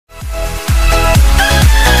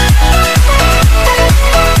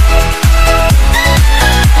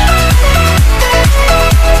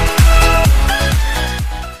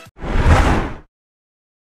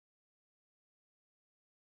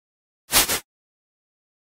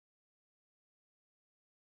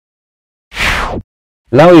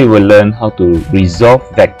Now we will learn how to resolve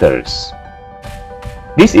vectors.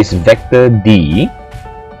 This is vector D.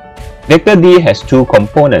 Vector D has two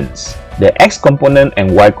components, the x component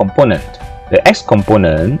and y component. The x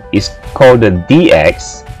component is called the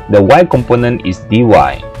dx, the y component is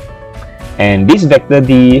dy. And this vector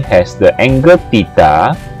D has the angle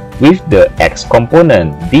theta with the x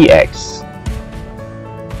component dx.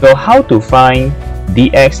 So how to find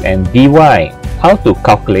dx and dy? How to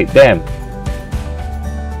calculate them?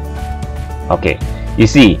 Okay, you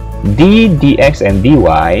see, d, dx, and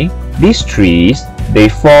dy, these trees, they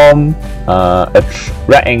form a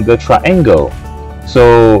right angle triangle.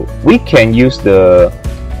 So we can use the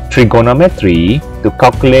trigonometry to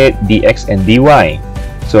calculate dx and dy.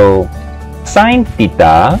 So sine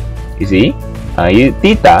theta, you see,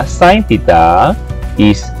 theta, sine theta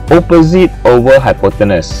is opposite over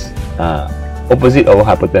hypotenuse. Opposite over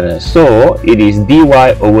hypotenuse. So it is dy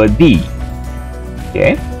over d.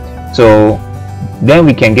 Okay. So then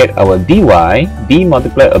we can get our dy, d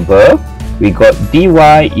multiplied above, we got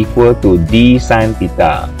dy equal to d sine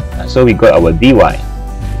theta. So we got our dy.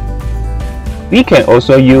 We can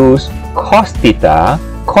also use cos theta.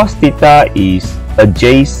 Cos theta is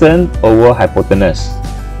adjacent over hypotenuse.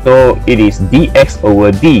 So it is dx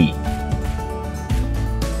over d.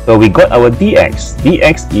 So we got our dx.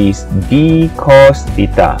 dx is d cos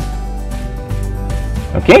theta.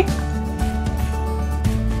 Okay?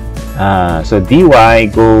 So dy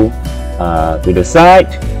go to the side.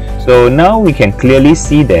 So now we can clearly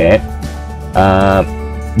see that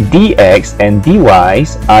dx and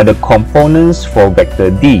dy's are the components for vector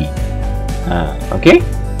D. Okay.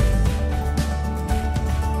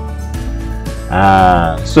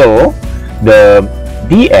 So the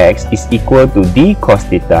dx is equal to d cos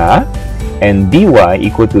theta and dy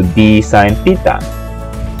equal to d sine theta.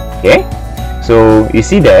 Okay. So you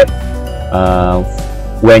see that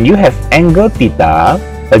when you have angle theta,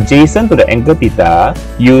 adjacent to the angle theta,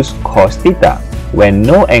 use cos theta. When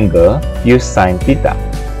no angle, use sine theta.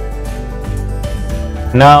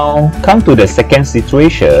 Now, come to the second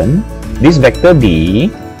situation. This vector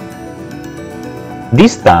D,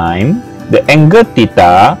 this time, the angle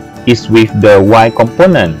theta is with the y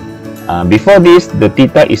component. Before this, the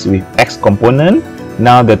theta is with x component.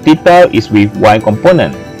 Now, the theta is with y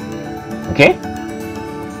component. Okay?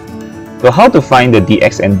 So how to find the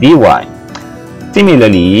dx and dy?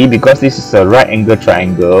 Similarly, because this is a right angle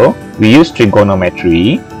triangle, we use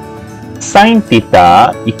trigonometry. Sine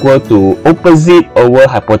theta equal to opposite over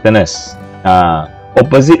hypotenuse.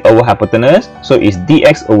 Opposite over hypotenuse, so it's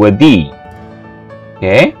dx over d.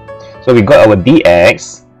 Okay, so we got our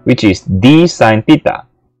dx, which is d sine theta.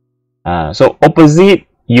 So opposite,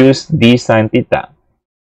 use d sine theta.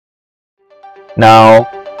 Now,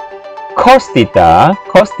 cos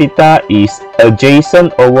theta is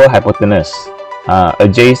adjacent over hypotenuse.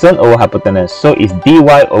 Adjacent over hypotenuse, so it's dy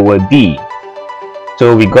over d.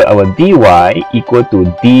 So we got our dy equal to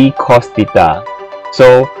d cos theta.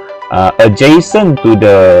 So adjacent to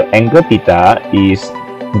the angle theta is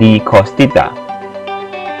d cos theta.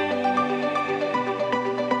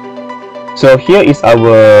 So here is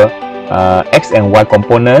our x and y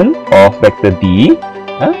component of vector D.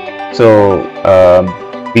 So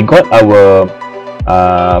we got our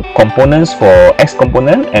components for x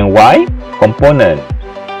component and y component.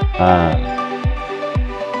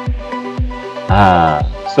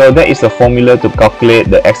 So that is the formula to calculate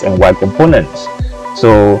the x and y components.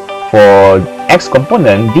 So for x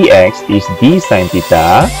component, dx is d sine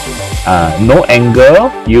theta. No angle,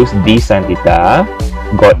 use d sine theta.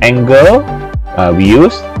 Got angle, we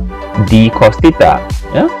use d cos theta.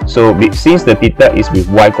 So since the theta is with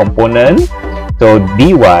y component, so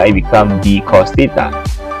dy become d cos theta.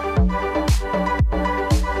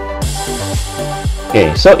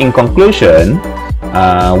 Okay, so in conclusion,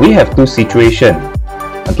 we have two situations.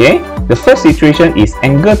 Okay, the first situation is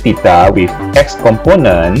angle theta with x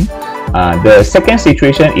component. The second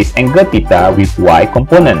situation is angle theta with y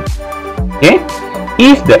component. Okay,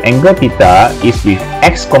 if the angle theta is with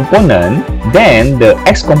x component, then the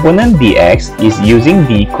x component dx is using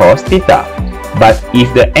d cos theta. But if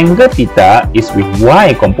the angle theta is with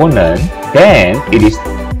y component, then it is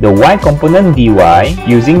the y component dy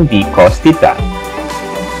using d cos theta.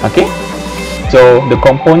 Okay, so the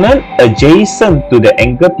component adjacent to the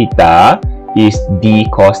angle theta is d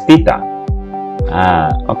cos theta.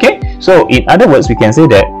 Okay, so in other words, we can say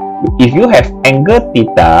that if you have angle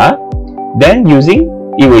theta, then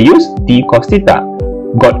it will use d cos theta.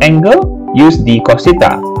 Got angle, use d cos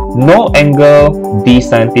theta. No angle, d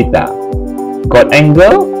sin theta. Got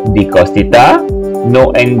angle, d cos theta. No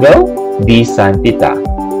angle, d sin theta.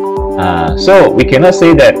 So we cannot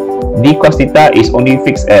say that d cos theta is only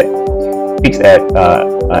fixed at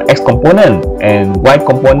x component and y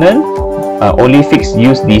component only fixed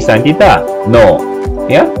use d sin theta. No,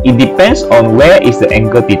 yeah, it depends on where is the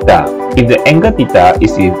angle theta. If the angle theta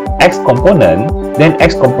is with x component, then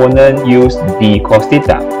x component use d cos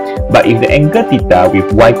theta. But if the angle theta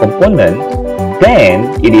with y component,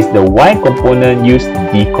 then it is the y component use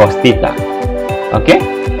d cos theta. Okay.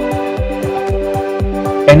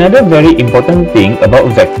 Another very important thing about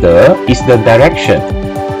vector is the direction.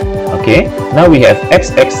 Okay, now we have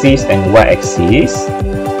x-axis and y-axis.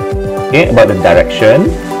 Okay, about the direction.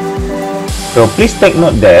 So please take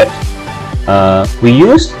note that we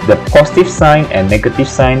use the positive sign and negative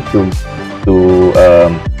sign to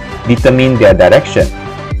determine their direction.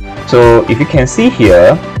 So if you can see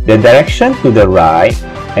here, the direction to the right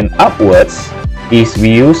and upwards is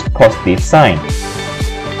we use positive sign.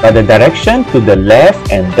 But the direction to the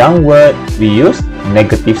left and downward, we use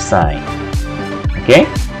negative sign. Okay?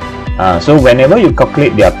 So whenever you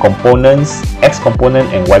calculate their components, x component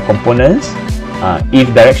and y components, if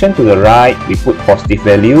direction to the right, we put positive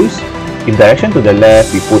values. If direction to the left,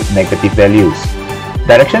 we put negative values.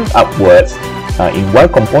 Direction upwards, in y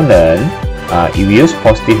component, we use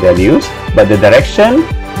positive values. But the direction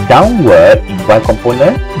downward in y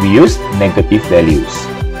component, we use negative values.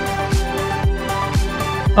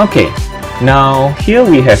 Okay, now here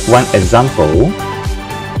we have one example.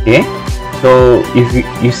 Okay, so if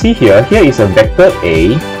you see here is a vector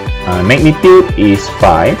A, magnitude is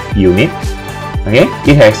 5 unit. Okay,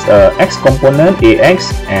 it has x component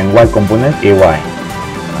ax and y component ay.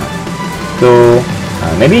 So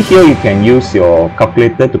maybe here you can use your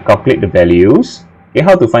calculator to calculate the values. Okay,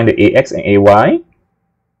 how to find the ax and ay?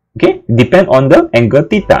 Okay, depend on the angle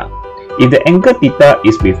theta. If the angle theta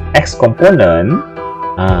is with x component,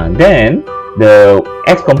 then the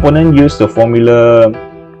x component use the formula.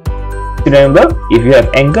 Remember, if you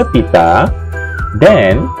have angle theta,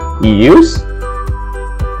 then you use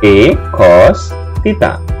a cos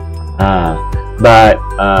theta. But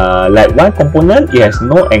like y component, it has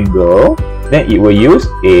no angle, then it will use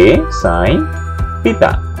a sin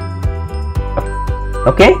theta.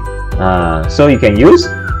 Okay, so you can use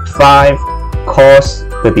 5 cos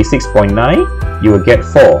 36.9, you will get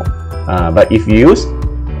 4. But if you use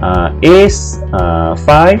is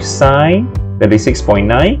 5 sin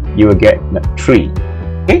 36.9, you will get 3.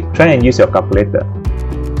 Okay, try and use your calculator.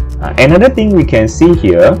 Another thing we can see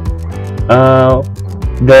here,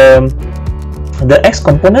 the x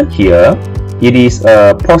component here, it is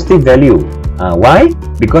a positive value. Why?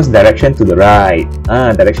 Because direction to the right.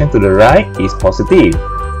 Direction to the right is positive.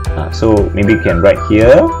 So maybe you can write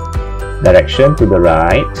here, direction to the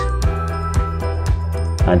right.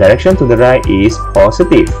 Direction to the right is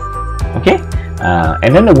positive. Okay,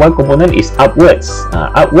 and then the y component is upwards.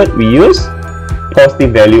 Upward we use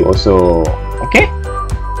positive value also. Okay,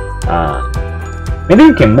 maybe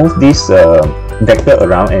you can move this vector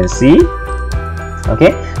around and see.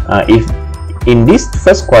 Okay, if in this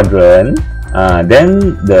first quadrant,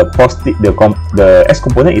 then the x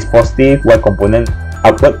component is positive, y component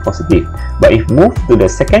upward positive. But if move to the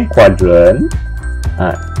second quadrant,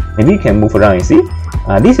 maybe you can move around. You see.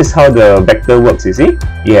 This is how the vector works, you see.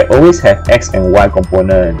 You always have x and y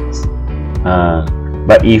components.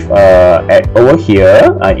 But if over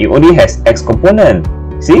here, it only has x component.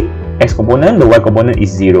 See, x component, the y component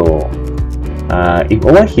is 0. If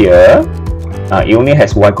over here, it only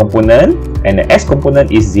has y component and the x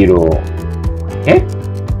component is 0. Okay.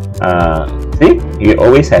 See, you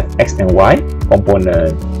always have x and y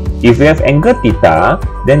component. If you have angle theta,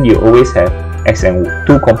 then you always have x and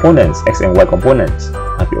 2 components, x and y components.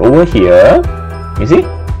 If over here, you see,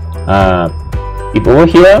 if over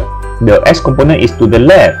here the x component is to the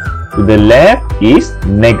left is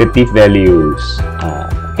negative values.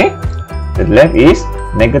 Okay, the left is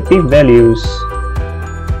negative values,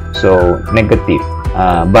 so negative.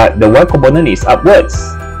 But the y component is upwards,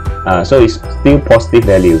 so it's still positive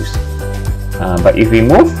values. But if we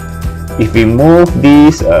move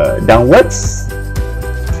this downwards,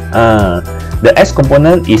 the x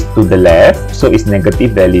component is to the left, so it's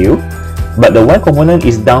negative value. But the y component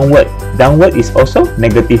is downward. Downward is also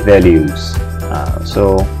negative values.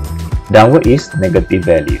 So downward is negative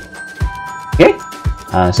value. Okay.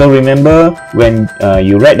 So remember, when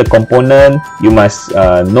you write the component, you must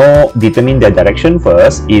determine the direction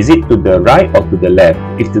first. Is it to the right or to the left?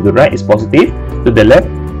 If to the right is positive, to the left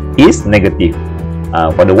is negative.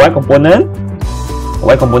 For the y component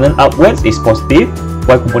upwards is positive,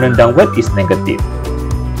 y component downward is negative.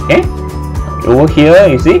 Okay. Over here,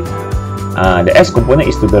 you see, the x component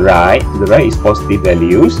is to the right is positive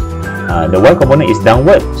values, the y component is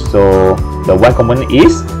downward, so the y component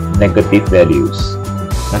is negative values.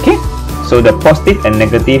 Okay, so the positive and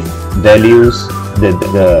negative values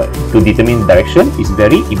to determine direction is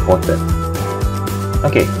very important.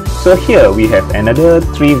 Okay, so here we have another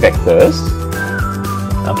 3 vectors.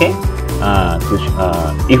 Okay,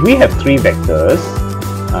 if we have 3 vectors,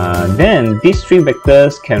 then these 3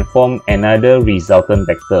 vectors can form another resultant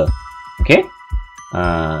vector. Okay,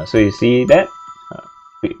 so you see that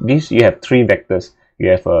this, you have 3 vectors. You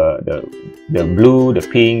have the blue, the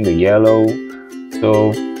pink, the yellow.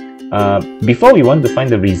 So before we want to find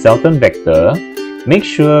the resultant vector, make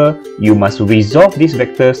sure you must resolve these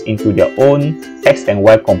vectors into their own x and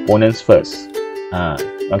y components first.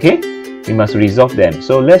 Okay, we must resolve them.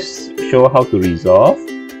 So let's show how to resolve.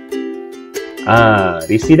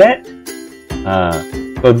 You see that?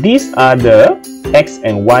 So these are the x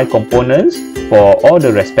and y components for all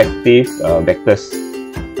the respective vectors.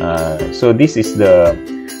 So this is the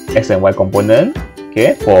x and y component.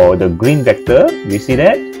 Okay, for the green vector, you see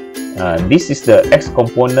that? This is the x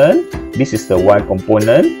component, this is the y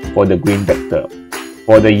component for the green vector.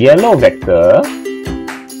 For the yellow vector,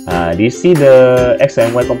 do you see the x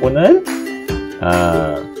and y component?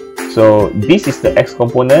 So this is the x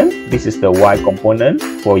component, this is the y component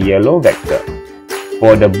for yellow vector.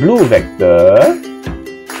 For the blue vector,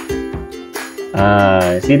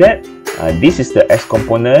 see that? This is the x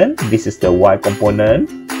component, this is the y component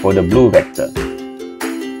for the blue vector.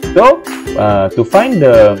 So to find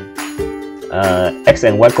the x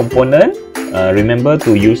and y component, remember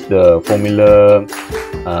to use the formula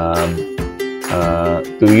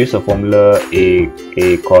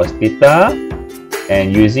a cos theta,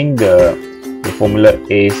 and using the formula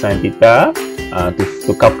a sin theta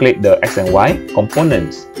to calculate the x and y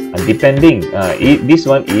components. Depending, this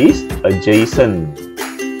one is adjacent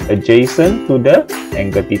to the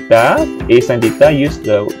angle theta. A sin theta use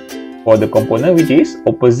for the component which is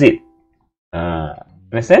opposite.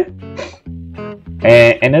 Understand?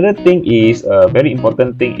 And another thing is, very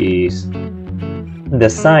important thing is the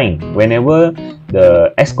sign. Whenever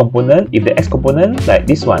the x component, if the x component like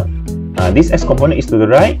this one, this x component is to the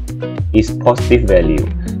right, is positive value.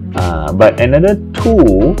 But another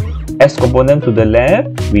 2 x component to the left,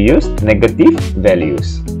 we use negative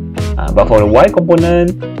values. But for the y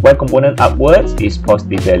component upwards is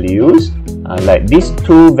positive values. Like these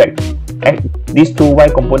two y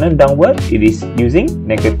component downward, it is using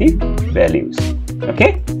negative values.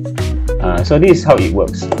 Okay, so this is how it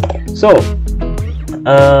works. So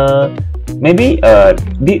maybe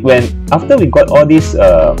when after we got all these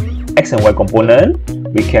x and y component,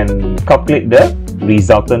 we can calculate the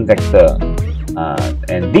resultant vector.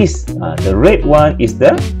 And this, the red one is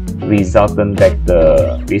the resultant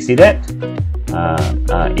vector. You see that?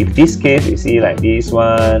 If this case, you see like this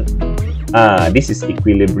one, this is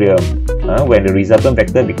equilibrium. When the resultant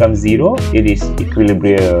vector becomes 0, it is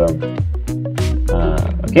equilibrium.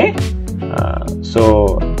 Okay,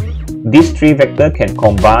 so these 3 vectors can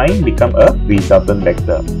combine, become a resultant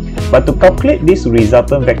vector. But to calculate this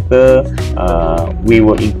resultant vector, we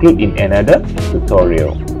will include in another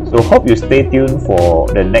tutorial. So hope you stay tuned for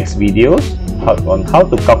the next videos on how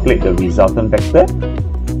to calculate the resultant vector.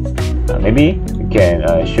 Maybe we can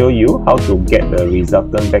show you how to get the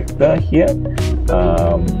resultant vector here.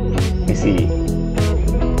 Let me see.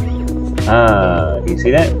 Do you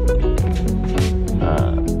see that?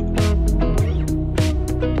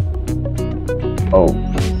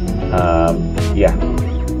 Yeah.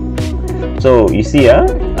 So you see,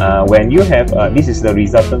 when you have this is the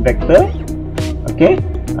resultant vector. Okay,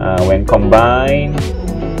 when combined,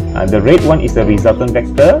 the red one is the resultant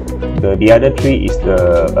vector. The other 3 is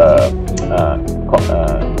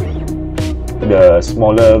the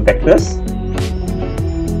smaller vectors.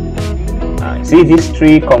 See, these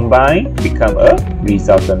 3 combined become a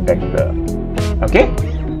resultant vector. Okay,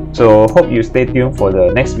 so hope you stay tuned for the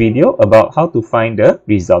next video about how to find the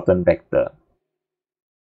resultant vector.